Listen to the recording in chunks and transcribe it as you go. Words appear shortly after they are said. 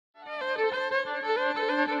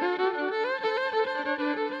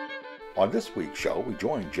On this week's show, we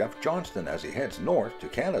join Jeff Johnston as he heads north to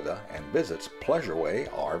Canada and visits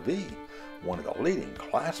PleasureWay RV, one of the leading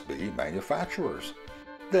Class B manufacturers.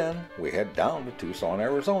 Then we head down to Tucson,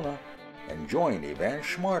 Arizona, and join Evanne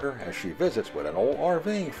Schmarder as she visits with an old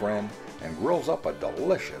RVing friend and grills up a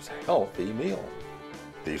delicious, healthy meal.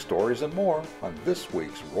 These stories and more on this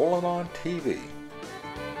week's Rollin On TV.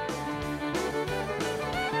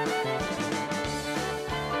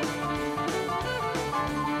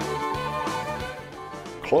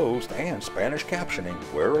 Closed and Spanish captioning,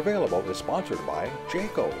 where available, is sponsored by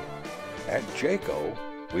Jayco. At Jayco,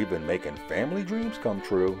 we've been making family dreams come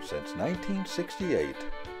true since 1968.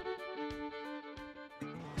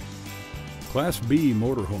 Class B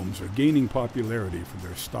motorhomes are gaining popularity for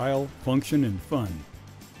their style, function, and fun.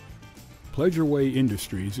 PleasureWay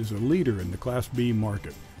Industries is a leader in the Class B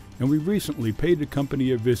market, and we recently paid the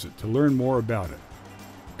company a visit to learn more about it.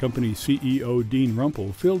 Company CEO Dean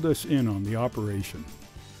Rumpel filled us in on the operation.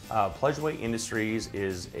 PleasureWay Industries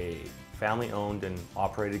is a family-owned and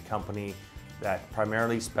operated company that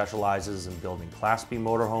primarily specializes in building Class B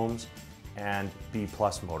motorhomes and B+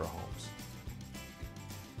 motorhomes.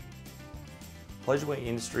 PleasureWay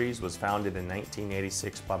Industries was founded in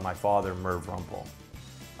 1986 by my father, Merv Rumpel.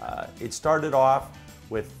 It started off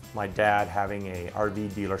with my dad having a RV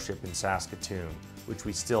dealership in Saskatoon, which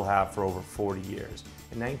we still have for over 40 years.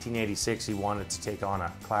 In 1986, he wanted to take on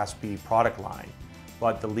a Class B product line,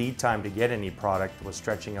 but the lead time to get any product was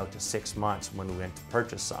stretching out to 6 months when we went to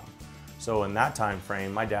purchase some. So in that time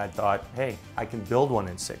frame, my dad thought, hey, I can build one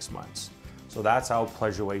in 6 months. So that's how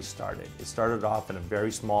PleasureWay started. It started off in a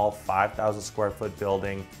very small 5,000 square foot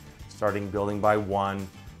building, starting building by one,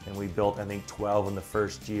 and we built, I think, 12 in the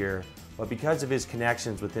first year. But because of his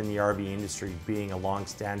connections within the RV industry, being a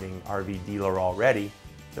long-standing RV dealer already,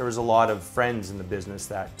 there was a lot of friends in the business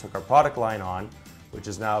that took our product line on, which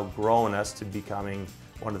has now grown us to becoming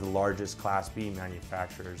one of the largest Class B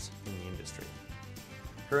manufacturers in the industry.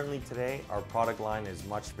 Currently today, our product line is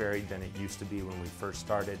much varied than it used to be when we first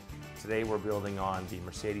started. Today we're building on the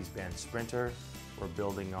Mercedes-Benz Sprinter, we're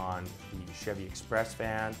building on the Chevy Express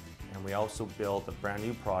van, and we also built a brand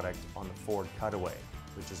new product on the Ford Cutaway,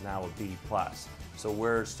 which is now a B+. So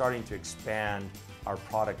we're starting to expand our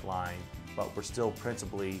product line, but we're still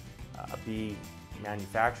principally a B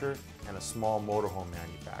manufacturer and a small motorhome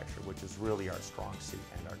manufacturer, which is really our strong suit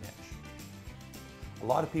and our niche. A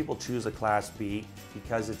lot of people choose a Class B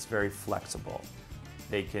because it's very flexible.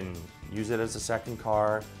 They can use it as a second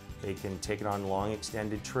car, they can take it on long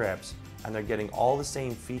extended trips, and they're getting all the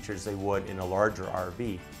same features they would in a larger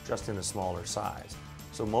RV, just in a smaller size.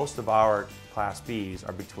 So most of our Class Bs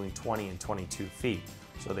are between 20 and 22 feet.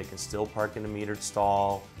 So they can still park in a metered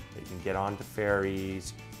stall, they can get onto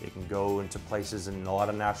ferries, they can go into places in a lot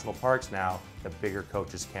of national parks now that bigger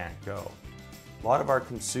coaches can't go. A lot of our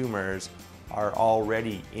consumers are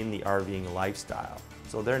already in the RVing lifestyle,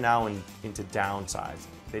 so they're now into downsizing.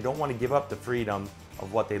 They don't want to give up the freedom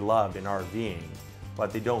of what they love in RVing,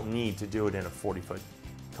 but they don't need to do it in a 40-foot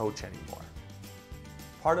coach anymore.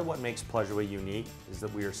 Part of what makes PleasureWay unique is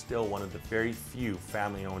that we are still one of the very few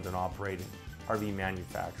family-owned and operated RV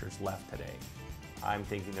manufacturers left today. I'm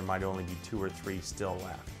thinking there might only be 2 or 3 still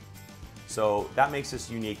left. So that makes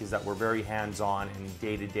us unique, is that we're very hands-on, and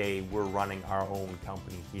day to day we're running our own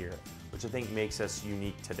company here, which I think makes us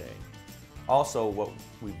unique today. Also, what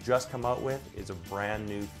we've just come out with is a brand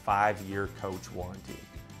new 5-year coach warranty.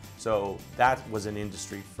 So that was an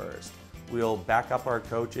industry first. We'll back up our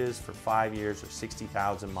coaches for 5 years or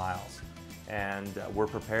 60,000 miles. And we're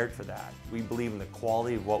prepared for that. We believe in the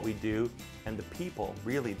quality of what we do, and the people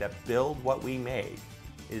really that build what we make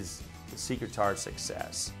is the secret to our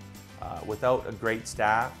success. Without a great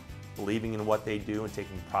staff believing in what they do and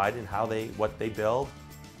taking pride in what they build,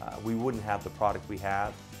 we wouldn't have the product we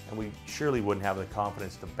have, and we surely wouldn't have the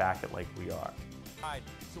confidence to back it like we are.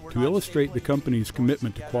 To illustrate the company's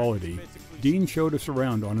commitment to quality, Dean showed us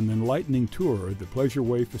around on an enlightening tour of the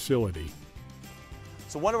PleasureWay facility.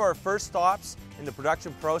 So one of our first stops in the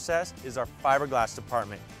production process is our fiberglass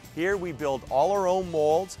department. Here we build all our own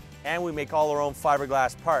molds, and we make all our own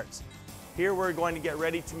fiberglass parts. Here we're going to get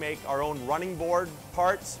ready to make our own running board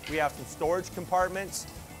parts. We have some storage compartments.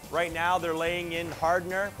 Right now they're laying in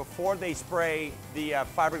hardener before they spray the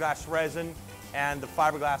fiberglass resin and the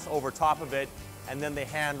fiberglass over top of it, and then they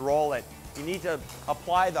hand roll it. You need to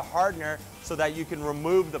apply the hardener so that you can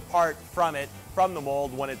remove the part from the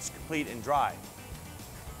mold when it's complete and dry.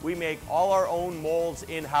 We make all our own molds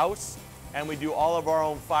in-house, and we do all of our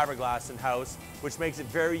own fiberglass in-house, which makes it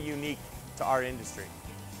very unique to our industry.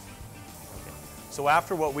 Okay. So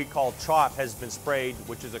after what we call chop has been sprayed,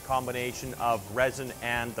 which is a combination of resin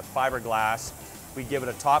and the fiberglass, we give it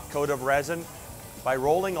a top coat of resin. By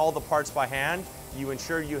rolling all the parts by hand, you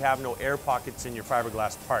ensure you have no air pockets in your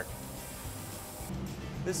fiberglass part.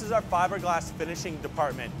 This is our fiberglass finishing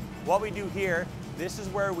department. What we do here, this is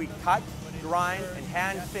where we cut, grind, and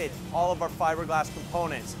hand fit all of our fiberglass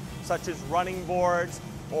components, such as running boards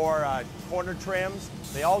or corner trims.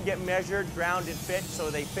 They all get measured, ground, and fit so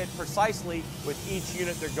they fit precisely with each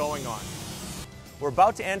unit they're going on. We're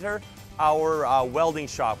about to enter our welding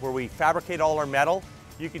shop where we fabricate all our metal.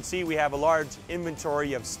 You can see we have a large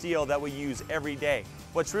inventory of steel that we use every day.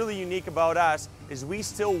 What's really unique about us is we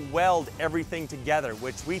still weld everything together,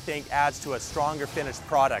 which we think adds to a stronger finished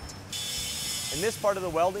product. In this part of the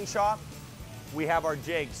welding shop, we have our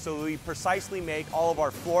jigs, so we precisely make all of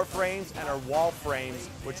our floor frames and our wall frames,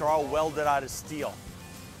 which are all welded out of steel.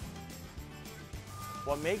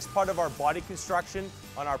 What makes part of our body construction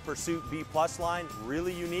on our Pursuit B+ line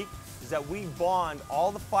really unique is that we bond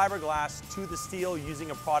all the fiberglass to the steel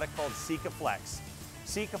using a product called Sikaflex.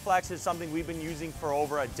 Sikaflex is something we've been using for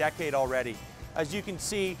over a decade already. As you can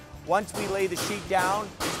see, once we lay the sheet down,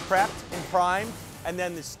 it's prepped and primed, and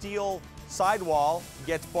then the steel sidewall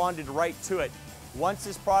gets bonded right to it. Once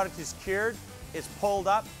this product is cured, it's pulled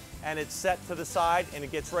up and it's set to the side and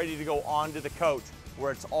it gets ready to go onto the coach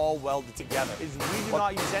where it's all welded together. We do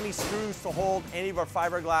not use any screws to hold any of our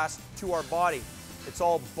fiberglass to our body. It's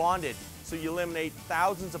all bonded, so you eliminate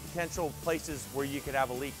thousands of potential places where you could have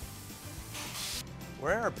a leak.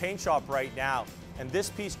 We're in our paint shop right now, and this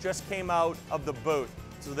piece just came out of the booth.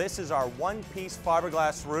 So this is our one-piece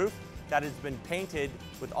fiberglass roof that has been painted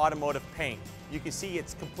with automotive paint. You can see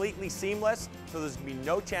it's completely seamless, so there's gonna be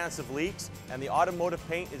no chance of leaks, and the automotive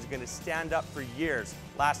paint is gonna stand up for years,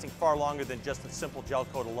 lasting far longer than just a simple gel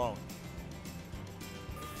coat alone.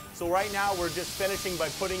 So right now we're just finishing by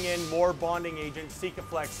putting in more bonding agent,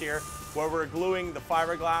 Sikaflex here, where we're gluing the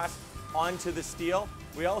fiberglass onto the steel.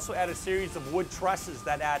 We also add a series of wood trusses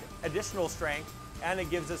that add additional strength, and it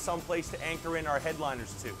gives us some place to anchor in our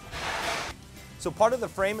headliners to. So part of the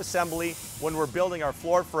frame assembly when we're building our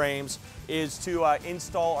floor frames is to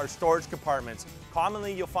install our storage compartments.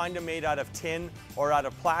 Commonly you'll find them made out of tin or out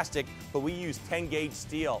of plastic, but we use 10-gauge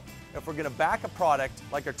steel. If we're going to back a product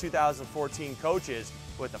like our 2014 coaches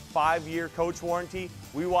with a 5-year coach warranty,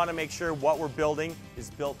 we want to make sure what we're building is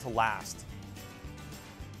built to last.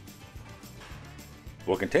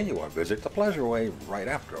 We'll continue our visit to PleasureWay right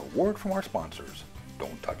after a word from our sponsors.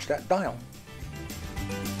 Don't touch that dial.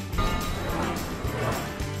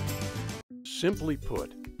 Simply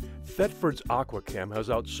put, Thetford's AquaChem has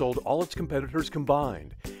outsold all its competitors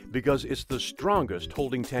combined because it's the strongest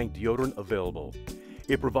holding tank deodorant available.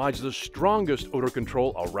 It provides the strongest odor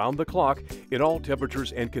control around the clock in all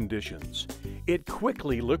temperatures and conditions. It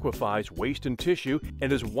quickly liquefies waste and tissue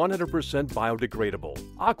and is 100% biodegradable.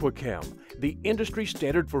 AquaChem, the industry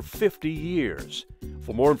standard for 50 years.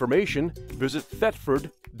 For more information, visit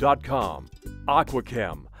Thetford.com.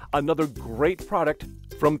 AquaChem, another great product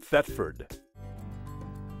from Thetford.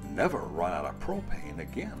 Never run out of propane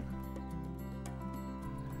again.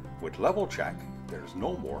 With Level Check, there's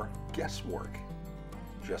no more guesswork.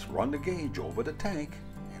 Just run the gauge over the tank,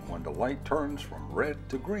 and when the light turns from red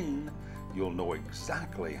to green, you'll know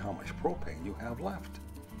exactly how much propane you have left.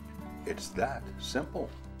 It's that simple.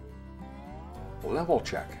 Level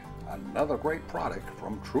Check, another great product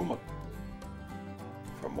from Truma.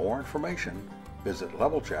 For more information, visit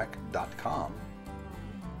levelcheck.com.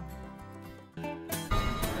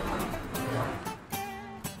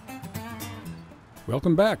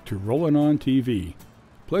 Welcome back to Rollin On TV.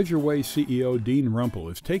 PleasureWay CEO Dean Rumpel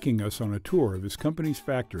is taking us on a tour of his company's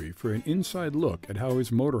factory for an inside look at how his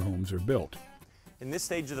motorhomes are built. In this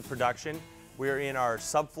stage of the production, we're in our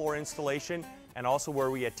subfloor installation and also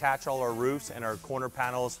where we attach all our roofs and our corner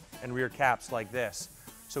panels and rear caps like this.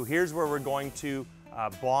 So here's where we're going to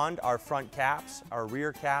bond our front caps, our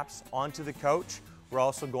rear caps onto the coach. We're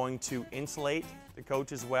also going to insulate the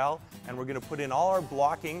coach as well, and we're going to put in all our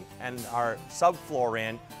blocking and our subfloor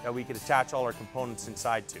in that we can attach all our components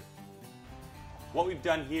inside to. What we've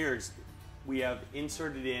done here is we have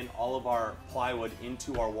inserted in all of our plywood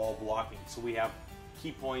into our wall blocking. So we have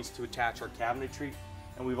key points to attach our cabinetry,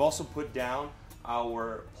 and we've also put down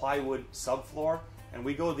our plywood subfloor, and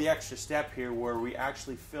we go the extra step here where we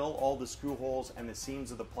actually fill all the screw holes and the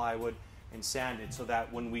seams of the plywood and sand it so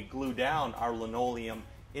that when we glue down our linoleum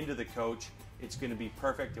into the coach, it's going to be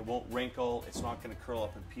perfect, it won't wrinkle, it's not going to curl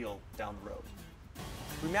up and peel down the road.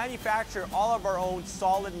 We manufacture all of our own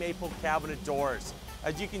solid maple cabinet doors.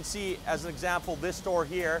 As you can see, as an example, this door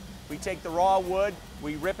here, we take the raw wood,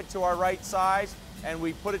 we rip it to our right size, and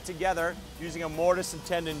we put it together using a mortise and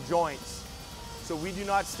tenon joints. So we do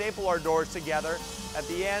not staple our doors together. At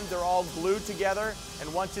the end, they're all glued together,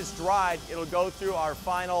 and once it's dried, it'll go through our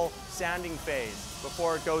final sanding phase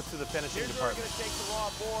before it goes to the finishing department. Here's where we're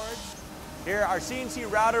going to take the raw boards. Here, our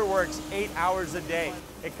CNC router works 8 hours a day.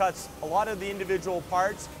 It cuts a lot of the individual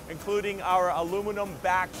parts, including our aluminum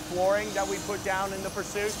backed flooring that we put down in the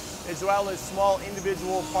Pursuit, as well as small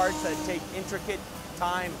individual parts that take intricate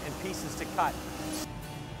time and pieces to cut.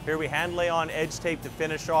 Here we hand lay on edge tape to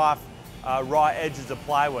finish off raw edges of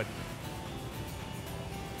plywood.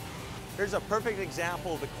 Here's a perfect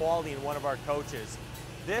example of the quality in one of our coaches.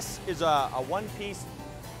 This is a one-piece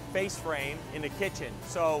face frame in the kitchen.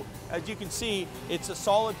 So as you can see, it's a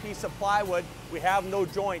solid piece of plywood. We have no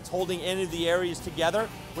joints holding any of the areas together,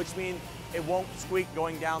 which means it won't squeak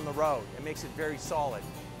going down the road. It makes it very solid.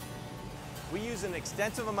 We use an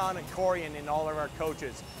extensive amount of corian in all of our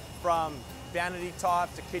coaches, from vanity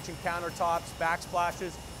tops to kitchen countertops,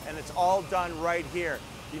 backsplashes, and it's all done right here.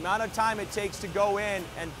 The amount of time it takes to go in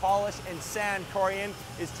and polish and sand corian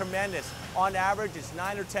is tremendous. On average, it's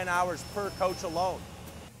 9 or 10 hours per coach alone.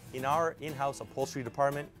 In our in-house upholstery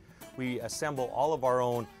department, we assemble all of our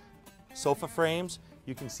own sofa frames.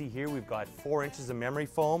 You can see here we've got 4 inches of memory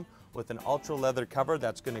foam with an ultra leather cover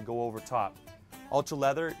that's going to go over top. Ultra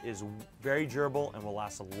leather is very durable and will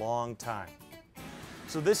last a long time.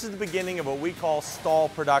 So this is the beginning of what we call stall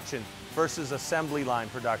production versus assembly line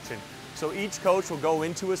production. So each coach will go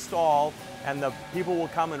into a stall and the people will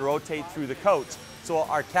come and rotate through the coach. So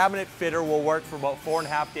our cabinet fitter will work for about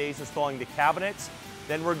 4.5 days installing the cabinets.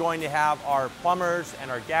 Then we're going to have our plumbers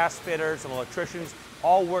and our gas fitters and electricians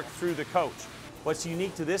all work through the coach. What's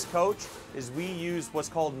unique to this coach is we use what's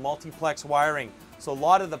called multiplex wiring. So a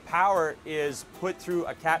lot of the power is put through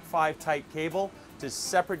a Cat5 type cable to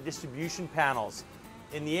separate distribution panels.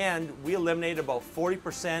 In the end, we eliminate about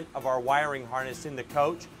 40% of our wiring harness in the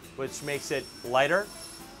coach, which makes it lighter,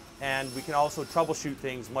 and we can also troubleshoot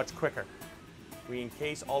things much quicker. We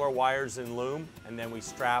encase all our wires in loom, and then we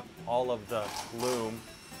strap all of the loom.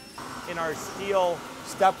 In our steel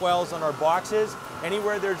step wells on our boxes,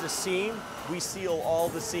 anywhere there's a seam, we seal all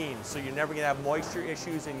the seams, so you're never going to have moisture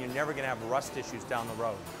issues and you're never going to have rust issues down the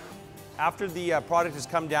road. After the product has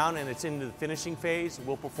come down and it's into the finishing phase,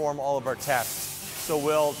 we'll perform all of our tests. So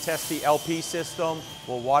we'll test the LP system,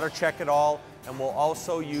 we'll water check it all, and we'll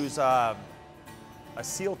also use a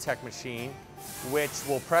Seal Tech machine, which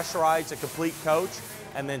will pressurize a complete coach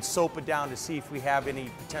and then soap it down to see if we have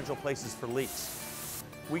any potential places for leaks.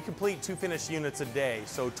 We complete 2 finished units a day,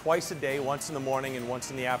 so twice a day, once in the morning and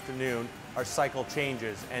once in the afternoon, our cycle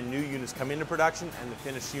changes and new units come into production and the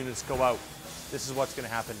finished units go out. This is what's going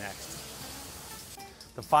to happen next.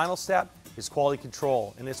 The final step is quality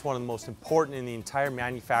control, and it's one of the most important in the entire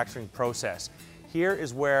manufacturing process. Here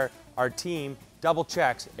is where our team double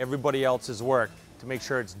checks everybody else's work to make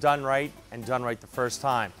sure it's done right and done right the first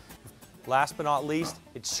time. Last but not least,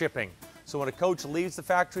 it's shipping. So when a coach leaves the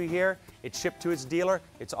factory here, it's shipped to its dealer.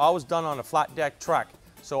 It's always done on a flat deck truck.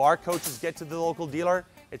 So our coaches get to the local dealer,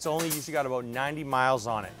 it's only usually got about 90 miles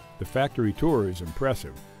on it. The factory tour is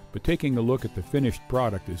impressive, but taking a look at the finished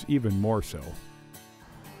product is even more so.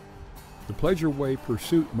 The PleasureWay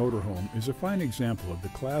Pursuit motorhome is a fine example of the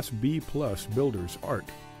Class B Plus builder's art.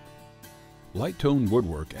 Light tone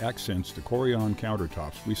woodwork accents the corian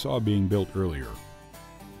countertops we saw being built earlier.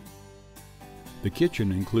 The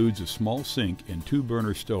kitchen includes a small sink and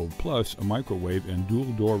 2-burner stove, plus a microwave and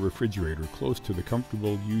dual-door refrigerator close to the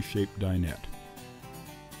comfortable U-shaped dinette.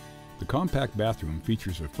 The compact bathroom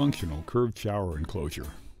features a functional curved shower enclosure.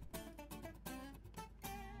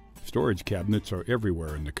 Storage cabinets are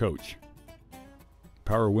everywhere in the coach.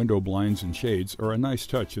 Power window blinds and shades are a nice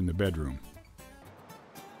touch in the bedroom.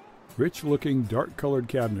 Rich-looking, dark-colored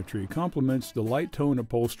cabinetry complements the light-tone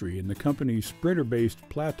upholstery in the company's Sprinter-based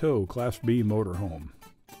Plateau Class B motorhome.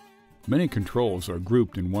 Many controls are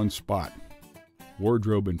grouped in one spot.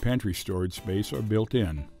 Wardrobe and pantry storage space are built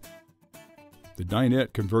in. The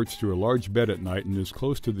dinette converts to a large bed at night and is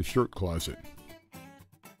close to the shirt closet.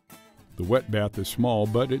 The wet bath is small,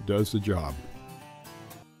 but it does the job.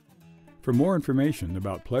 For more information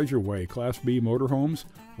about PleasureWay Class B motorhomes,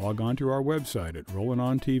 log on to our website at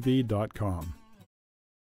RollinOnTV.com.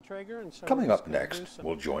 Coming up next,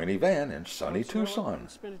 we'll join Evanne in sunny Tucson.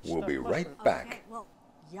 We'll be right back. Well,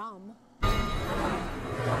 yum.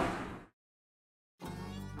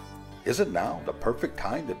 Is it now the perfect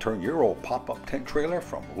time to turn your old pop-up tent trailer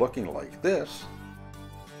from looking like this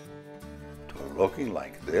to looking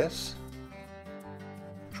like this?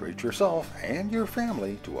 Treat yourself and your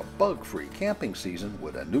family to a bug-free camping season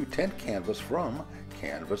with a new tent canvas from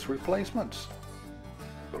Canvas Replacements.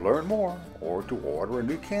 learn more or to order a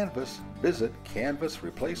new canvas, visit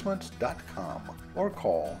canvasreplacements.com or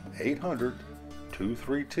call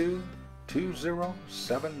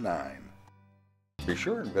 800-232-2079. Be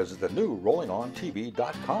sure and visit the new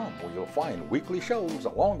RollingOnTV.com, where you'll find weekly shows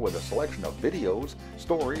along with a selection of videos,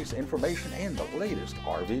 stories, information, and the latest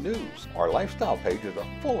RV news. Our lifestyle pages are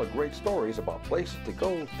full of great stories about places to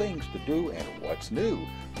go, things to do, and what's new,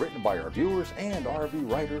 written by our viewers and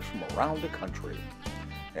RV writers from around the country.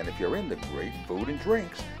 And if you're into great food and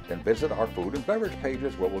drinks, then visit our food and beverage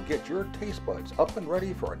pages, where we'll get your taste buds up and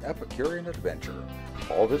ready for an Epicurean adventure.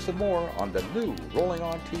 All this and more on the new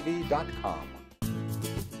RollingOnTV.com.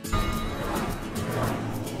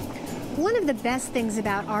 One of the best things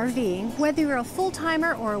about RVing, whether you're a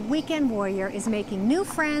full-timer or a weekend warrior, is making new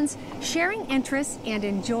friends, sharing interests, and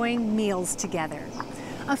enjoying meals together.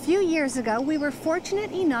 A few years ago, we were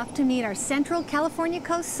fortunate enough to meet our Central California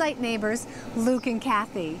Coast site neighbors, Luke and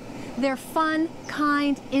Kathy. They're fun,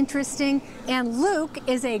 kind, interesting, and Luke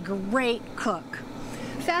is a great cook.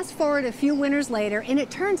 Fast forward a few winters later, and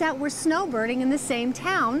it turns out we're snowbirding in the same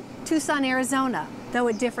town, Tucson, Arizona, though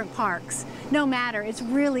at different parks. No matter, it's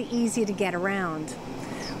really easy to get around.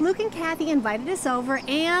 Luke and Kathy invited us over,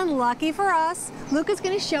 and lucky for us, Luke is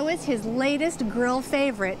going to show us his latest grill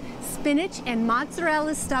favorite, spinach and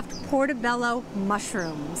mozzarella stuffed portobello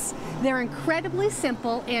mushrooms. They're incredibly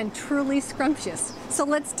simple and truly scrumptious. So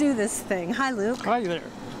let's do this thing. Hi, Luke. Hi there.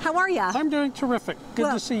 How are you? I'm doing terrific.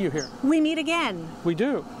 Good to see you here. We meet again. We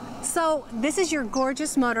do. So this is your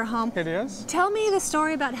gorgeous motorhome. It is. Tell me the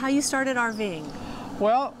story about how you started RVing.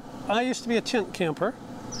 Well, I used to be a tent camper,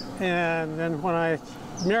 and then when I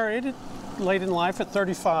married late in life at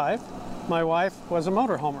 35, my wife was a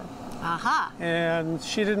motorhomer. Aha. And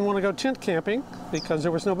she didn't want to go tent camping because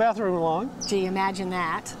there was no bathroom along. Gee, imagine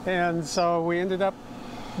that. And so we ended up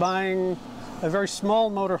buying a very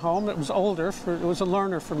small motorhome that was older. It was a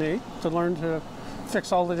learner for me to learn to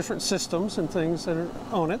fix all the different systems and things that are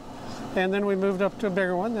on it. And then we moved up to a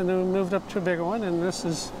bigger one, and then we moved up to a bigger one, and this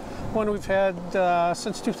is one we've had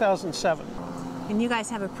since 2007. And you guys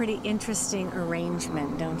have a pretty interesting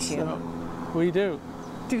arrangement, don't you? So, we do.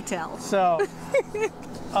 Do tell. So,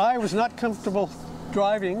 I was not comfortable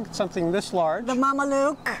driving something this large. The Mama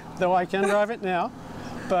Luke. Though I can drive it now.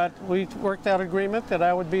 But we worked out agreement that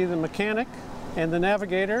I would be the mechanic and the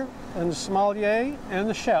navigator and the sommelier and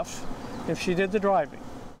the chef if she did the driving.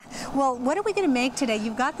 Well, what are we going to make today?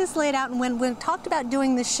 You've got this laid out, and when we talked about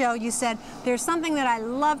doing this show, you said there's something that I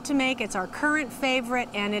love to make. It's our current favorite,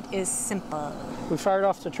 and it is simple. We fired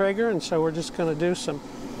off the Traeger, and so we're just going to do some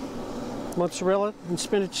mozzarella and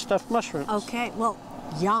spinach stuffed mushrooms. Okay, well,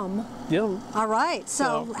 yum. Yum. All right,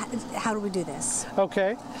 so how do we do this?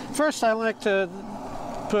 Okay, first I like to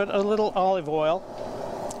put a little olive oil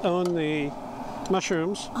on the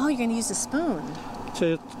mushrooms. Oh, you're going to use a spoon.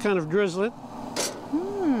 To kind of drizzle it.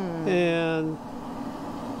 And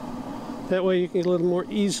that way you can get a little more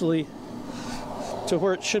easily to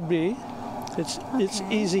where it should be. It's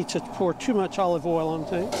easy to pour too much olive oil on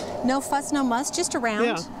things. No fuss, no muss, just around.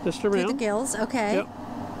 Yeah, just around. Through the gills, okay. Yep.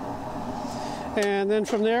 And then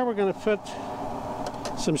from there we're going to put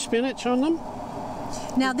some spinach on them.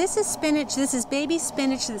 Now this is spinach, this is baby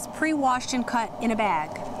spinach that's pre-washed and cut in a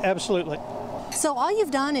bag. Absolutely. So all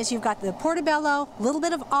you've done is you've got the portobello, a little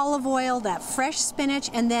bit of olive oil, that fresh spinach,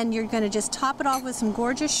 and then you're going to just top it off with some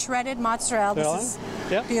gorgeous shredded mozzarella. This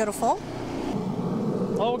is beautiful.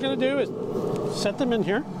 All we're going to do is set them in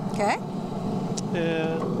here. Okay.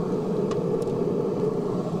 And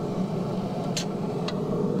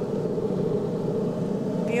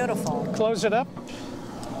beautiful. Close it up.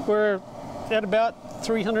 We're at about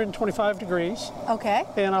 325 degrees. Okay.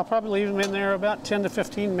 And I'll probably leave them in there about 10 to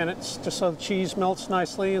 15 minutes just so the cheese melts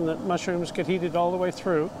nicely and the mushrooms get heated all the way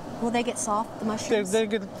through. Will they get soft, the mushrooms? They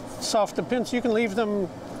get soft. Depends. You can leave them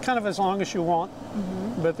kind of as long as you want,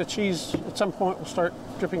 but the cheese at some point will start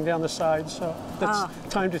dripping down the sides, so that's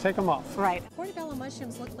time to take them off. Right. Portobello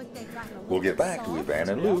mushrooms look like they've gotten a little We'll get back soft. to Evanne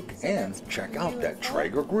and Luke and check out that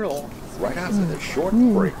Traeger grill right after this short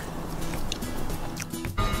break.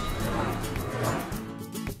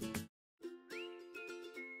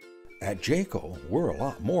 At Jayco, we're a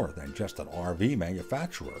lot more than just an RV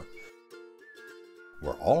manufacturer.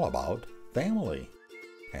 We're all about family,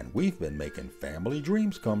 and we've been making family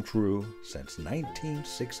dreams come true since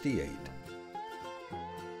 1968.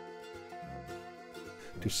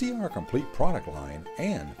 To see our complete product line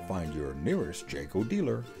and find your nearest Jayco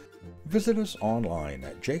dealer, visit us online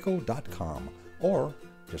at jayco.com or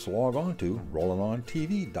just log on to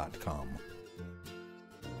RollingOnTV.com.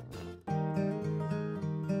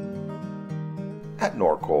 At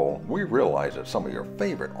Norcoal, we realize that some of your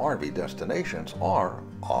favorite RV destinations are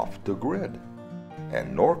off the grid.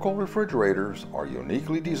 And Norcoal refrigerators are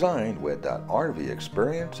uniquely designed with that RV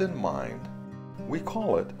experience in mind. We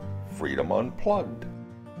call it Freedom Unplugged.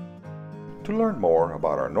 To learn more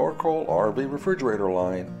about our Norcoal RV refrigerator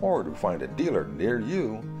line or to find a dealer near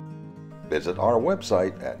you, visit our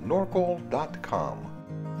website at norcoal.com.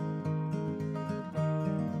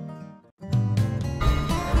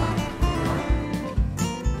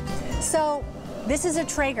 So, this is a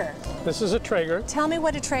Traeger. This is a Traeger. Tell me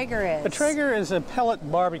what a Traeger is. A Traeger is a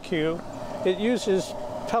pellet barbecue. It uses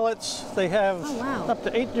pellets. They have up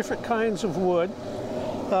to 8 different kinds of wood.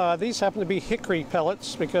 These happen to be hickory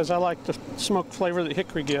pellets because I like the smoke flavor that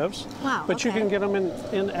hickory gives. Wow, but you can get them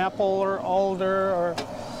in apple or alder or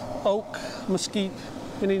oak, mesquite,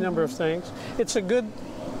 any number of things. It's a good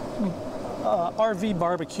RV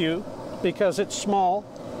barbecue because it's small,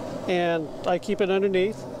 and I keep it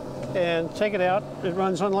underneath and take it out. It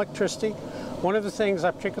runs on electricity. One of the things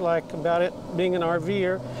I particularly like about it, being an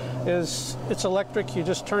RVer, is it's electric. You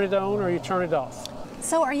just turn it on or you turn it off.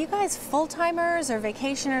 So are you guys full-timers or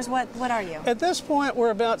vacationers? What are you? At this point,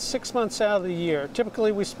 we're about 6 months out of the year.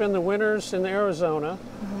 Typically, we spend the winters in Arizona.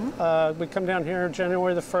 We come down here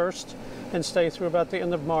January the 1st and stay through about the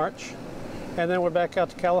end of March. And then we're back out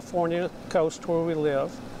to California coast where we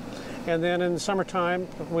live. And then in the summertime,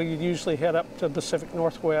 we usually head up to the Pacific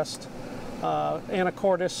Northwest.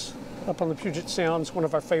 Anacortes up on the Puget Sound is one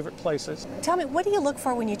of our favorite places. Tell me, what do you look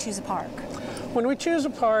for when you choose a park? When we choose a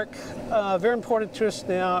park, very important to us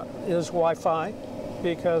now is Wi-Fi,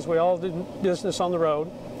 because we all do business on the road,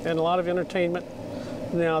 and a lot of entertainment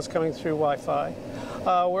now is coming through Wi-Fi.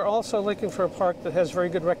 We're also looking for a park that has very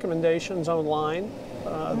good recommendations online.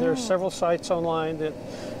 There are several sites online that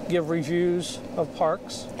give reviews of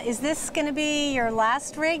parks. Is this going to be your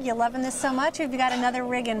last rig? You loving this so much, or have you got another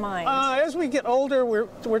rig in mind? As we get older,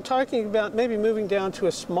 we're talking about maybe moving down to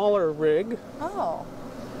a smaller rig. Oh.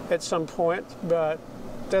 At some point, but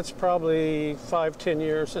that's probably 5-10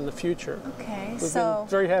 years in the future. Okay, We've been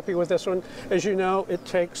very happy with this one. As you know, it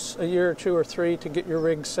takes a year or 2 or 3 to get your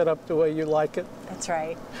rig set up the way you like it. That's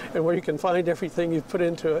right. And where you can find everything you've put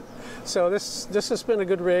into it. So this has been a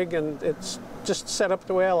good rig, and it's just set up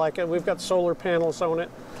the way I like it. We've got solar panels on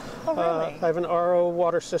it. Oh, really? I have an RO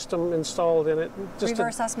water system installed in it. Just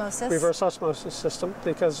reverse osmosis? Reverse osmosis system,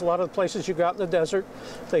 because a lot of the places you go out in the desert,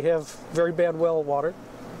 they have very bad well water.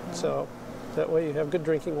 So that way you have good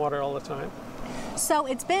drinking water all the time. So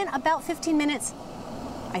it's been about 15 minutes.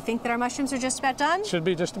 I think that our mushrooms are just about done. Should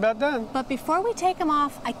be just about done. But before we take them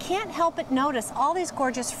off, I can't help but notice all these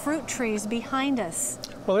gorgeous fruit trees behind us.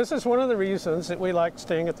 Well, this is one of the reasons that we like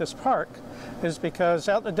staying at this park, is because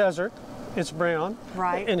out in the desert, it's brown,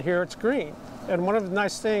 right, and here it's green. And one of the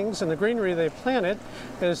nice things in the greenery they've planted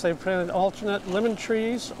is they've planted alternate lemon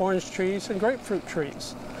trees, orange trees, and grapefruit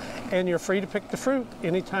trees. And you're free to pick the fruit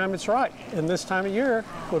anytime it's ripe. And this time of year,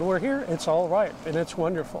 when we're here, it's all ripe, and it's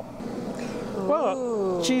wonderful. Ooh.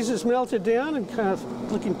 Well, cheese is melted down and kind of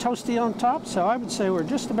looking toasty on top, so I would say we're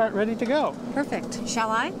just about ready to go. Perfect.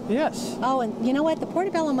 Shall I? Yes. Oh, and you know what? The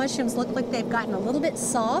portobello mushrooms look like they've gotten a little bit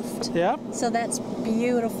soft. Yep. So that's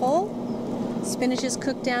beautiful. Spinach is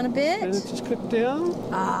cooked down a bit. Spinach is cooked down.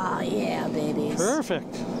 Ah, yeah, babies.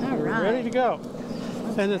 Perfect. All we're right. ready to go.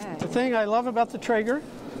 Okay. And the thing I love about the Traeger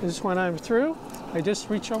is when I'm through, I just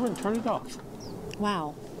reach over and turn it off.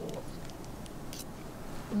 Wow.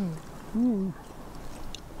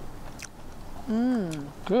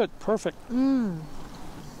 Good, perfect. And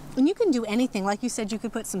you can do anything. Like you said, you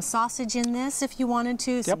could put some sausage in this if you wanted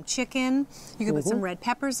to, some chicken. You could put some red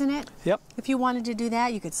peppers in it. Yep. If you wanted to do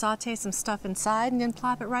that, you could saute some stuff inside and then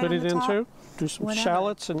plop it right on the top. Put it into, do some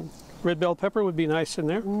shallots, and red bell pepper would be nice in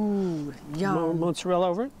there. Ooh, yum. Mozzarella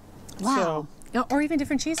over it. Wow. So, or even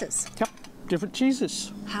different cheeses. Yep, different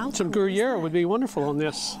cheeses. How some cool is Gruyere that? would be wonderful on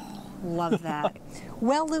this. Love that.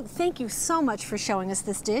 Well, Luke, thank you so much for showing us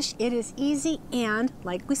this dish. It is easy and,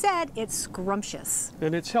 like we said, it's scrumptious.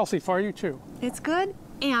 And it's healthy for you too. It's good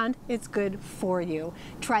and it's good for you.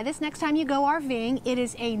 Try this next time you go RVing. It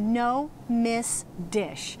is a no-miss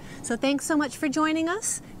dish. So thanks so much for joining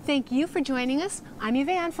us. Thank you for joining us. I'm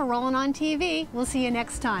Evanne for Rollin On TV. We'll see you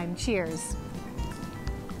next time. Cheers.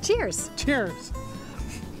 Cheers. Cheers.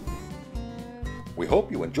 We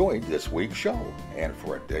hope you enjoyed this week's show, and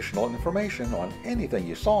for additional information on anything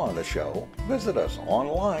you saw on the show, visit us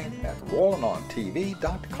online at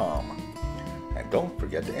rollinontv.com. And don't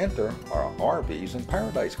forget to enter our RVs in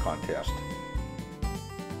Paradise contest.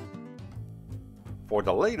 For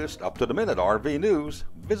the latest up-to-the-minute RV news,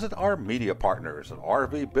 visit our media partners at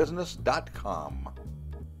rvbusiness.com.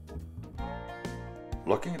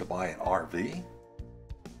 Looking to buy an RV?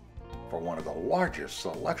 For one of the largest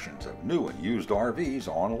selections of new and used RVs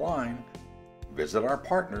online, visit our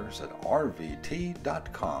partners at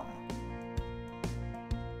RVT.com.